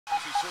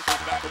He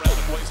circles back around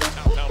and plays it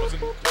downtown.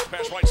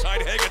 Pass right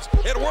side, Higgins.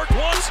 It worked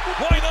once,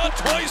 why not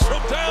twice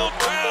from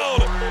downtown?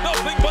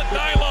 Nothing but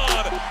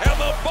nylon, and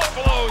the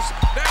Buffaloes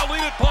now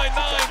lead it by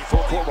 9.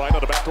 Full court right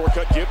on a backdoor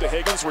cut, give to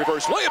Higgins.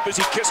 Reverse layup as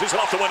he kisses it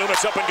off the window, and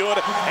it's up and good.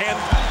 And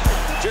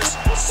just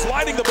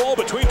sliding the ball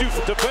between two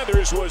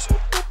defenders was...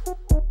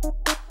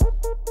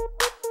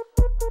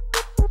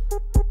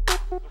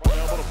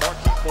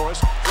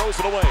 Throws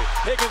it away.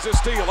 Higgins is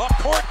steal. Up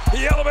court.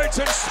 He elevates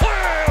and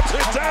slams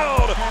it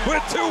down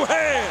with two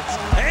hands.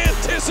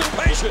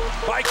 Anticipation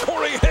by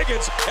Cory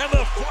Higgins and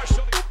the flush.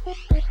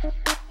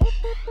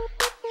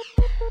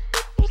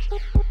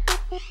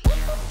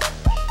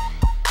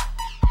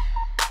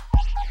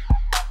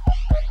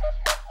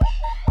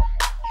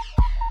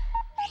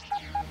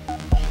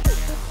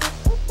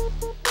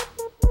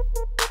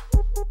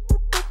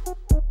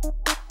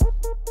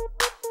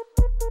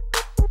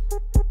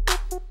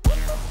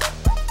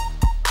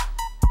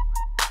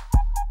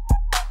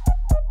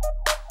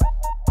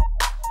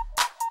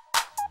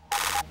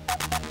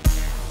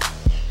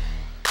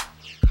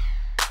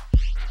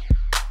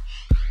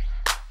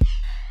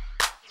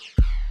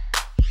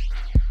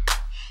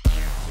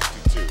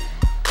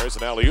 There's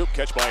an alley-oop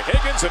catch by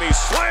Higgins, and he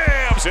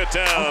slams it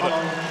down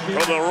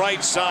from the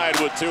right side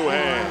with two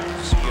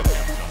hands.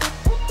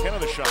 10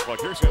 on the shot clock.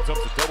 Here's going to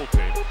dump the double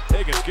team.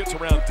 Higgins gets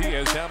around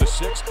Diaz down to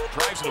 6,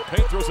 drives into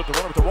paint, throws up the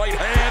runner with the right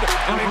hand,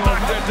 and he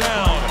knocked it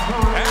down.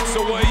 That's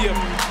the way you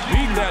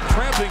beat that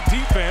trampling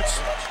defense.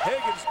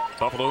 Higgins.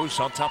 Buffaloes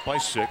on top by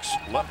 6.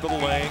 Left of the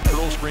lane,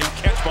 curl screen,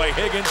 catch by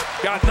Higgins.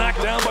 Got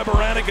knocked down by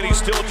Baranek, and he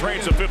still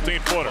trains a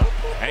 15-footer.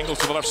 Angles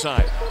to the left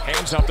side,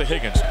 hands out to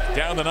Higgins.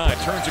 Down the 9,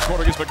 turns the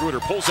corner against Magruder,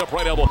 pulls up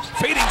right elbow,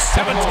 fading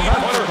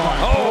 17-footer.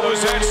 Oh,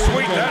 was that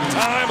sweet that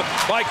time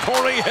by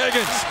Cory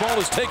Higgins. Ball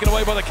is taken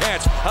away by the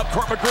Cats. Up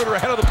court, Magruder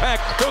ahead of the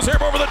pack, goes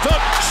air over the dunk.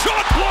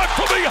 Shot blocked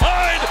from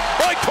behind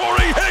by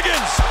Cory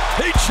Higgins.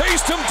 He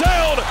chased him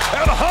down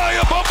and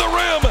high above the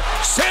rim,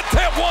 sent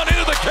that one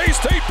into the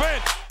K-State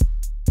bench.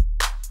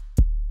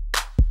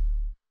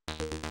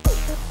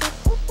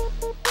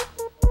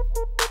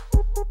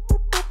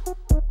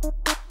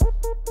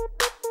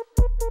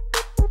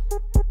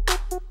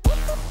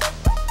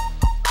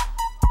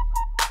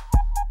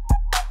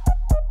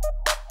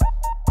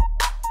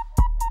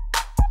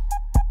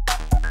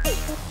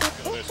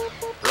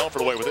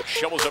 Away with it,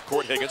 shovels up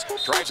court. Higgins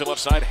drives it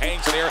left side,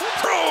 hangs in the air,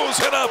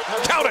 throws it up,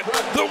 count it,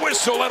 the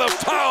whistle and a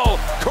foul.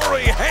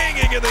 Cory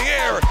hanging in the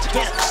air.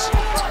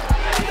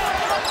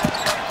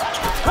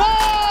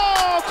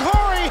 Oh,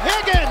 Cory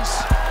Higgins!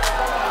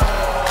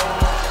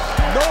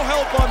 No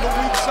help on the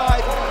weak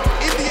side.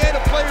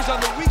 Indiana players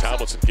on the weak side.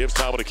 Tomlinson gives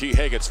Tomlin a key.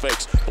 Higgins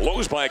fakes,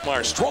 blows by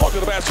Akmar, strong to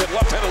the basket,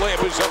 left-handed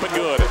layup is up and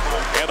good.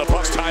 And the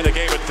Bucks tie the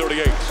game at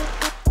 38.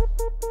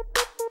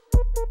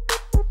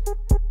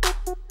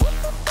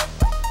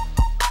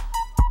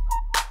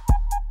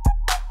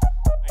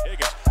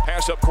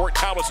 Up court,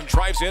 Tomlinson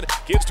drives in,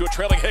 gives to a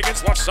trailing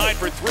Higgins, left side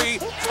for 3,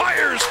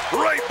 fires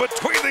right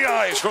between the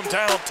eyes from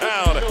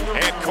downtown,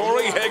 and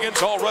Cory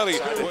Higgins already.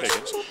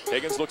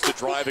 Higgins looks to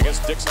drive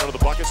against Dixon under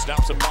the bucket,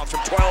 snaps and pops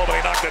from 12, and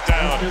he knocked it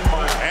down.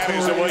 That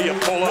is the way you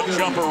pull up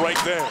jumper right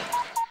there.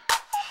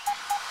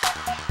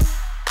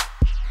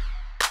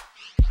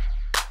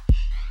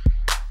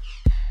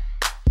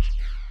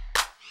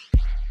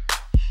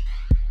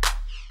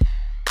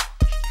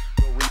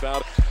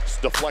 Rebound.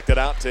 Deflected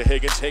out to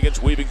Higgins.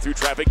 Higgins weaving through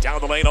traffic down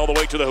the lane all the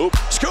way to the hoop.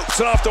 Scoops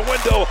it off the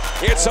window.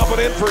 It's up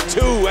and in for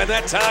 2. And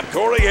that time,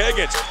 Cory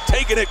Higgins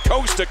taking it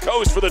coast to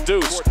coast for the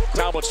deuce.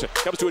 Tomlinson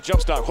comes to a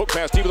jump stop. Hook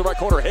pass deep in the right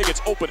corner.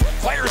 Higgins open.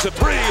 Fires a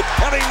 3.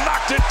 And he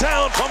knocked it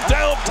down from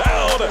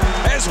downtown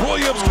as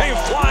Williams came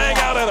flying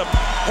out at him.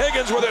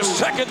 Higgins with his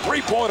second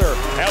three-pointer.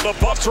 And the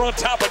Buffs are on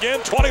top again,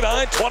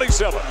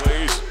 29-27.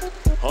 Please.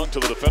 Hung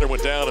to the defender,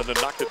 went down, and then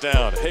knocked it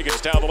down.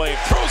 Higgins down the lane,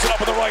 throws it up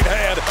with the right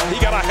hand.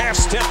 He got a half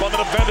step on the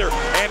defender.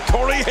 And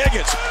Cory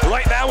Higgins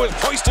right now is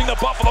hoisting the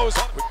Buffaloes.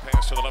 Quick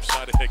pass to the left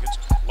side of Higgins.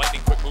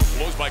 Lightning quick move,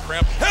 blows by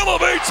Cramp.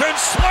 Elevates and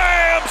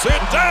slams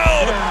it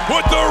down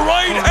with the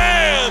right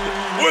hand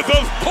with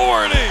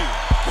authority.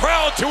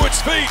 Crowd to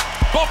its feet.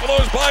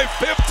 Buffaloes by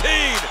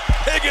 15.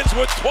 Higgins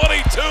with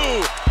 22.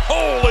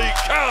 Holy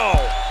cow.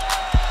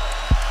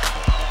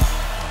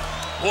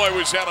 Boy,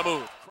 was that a move.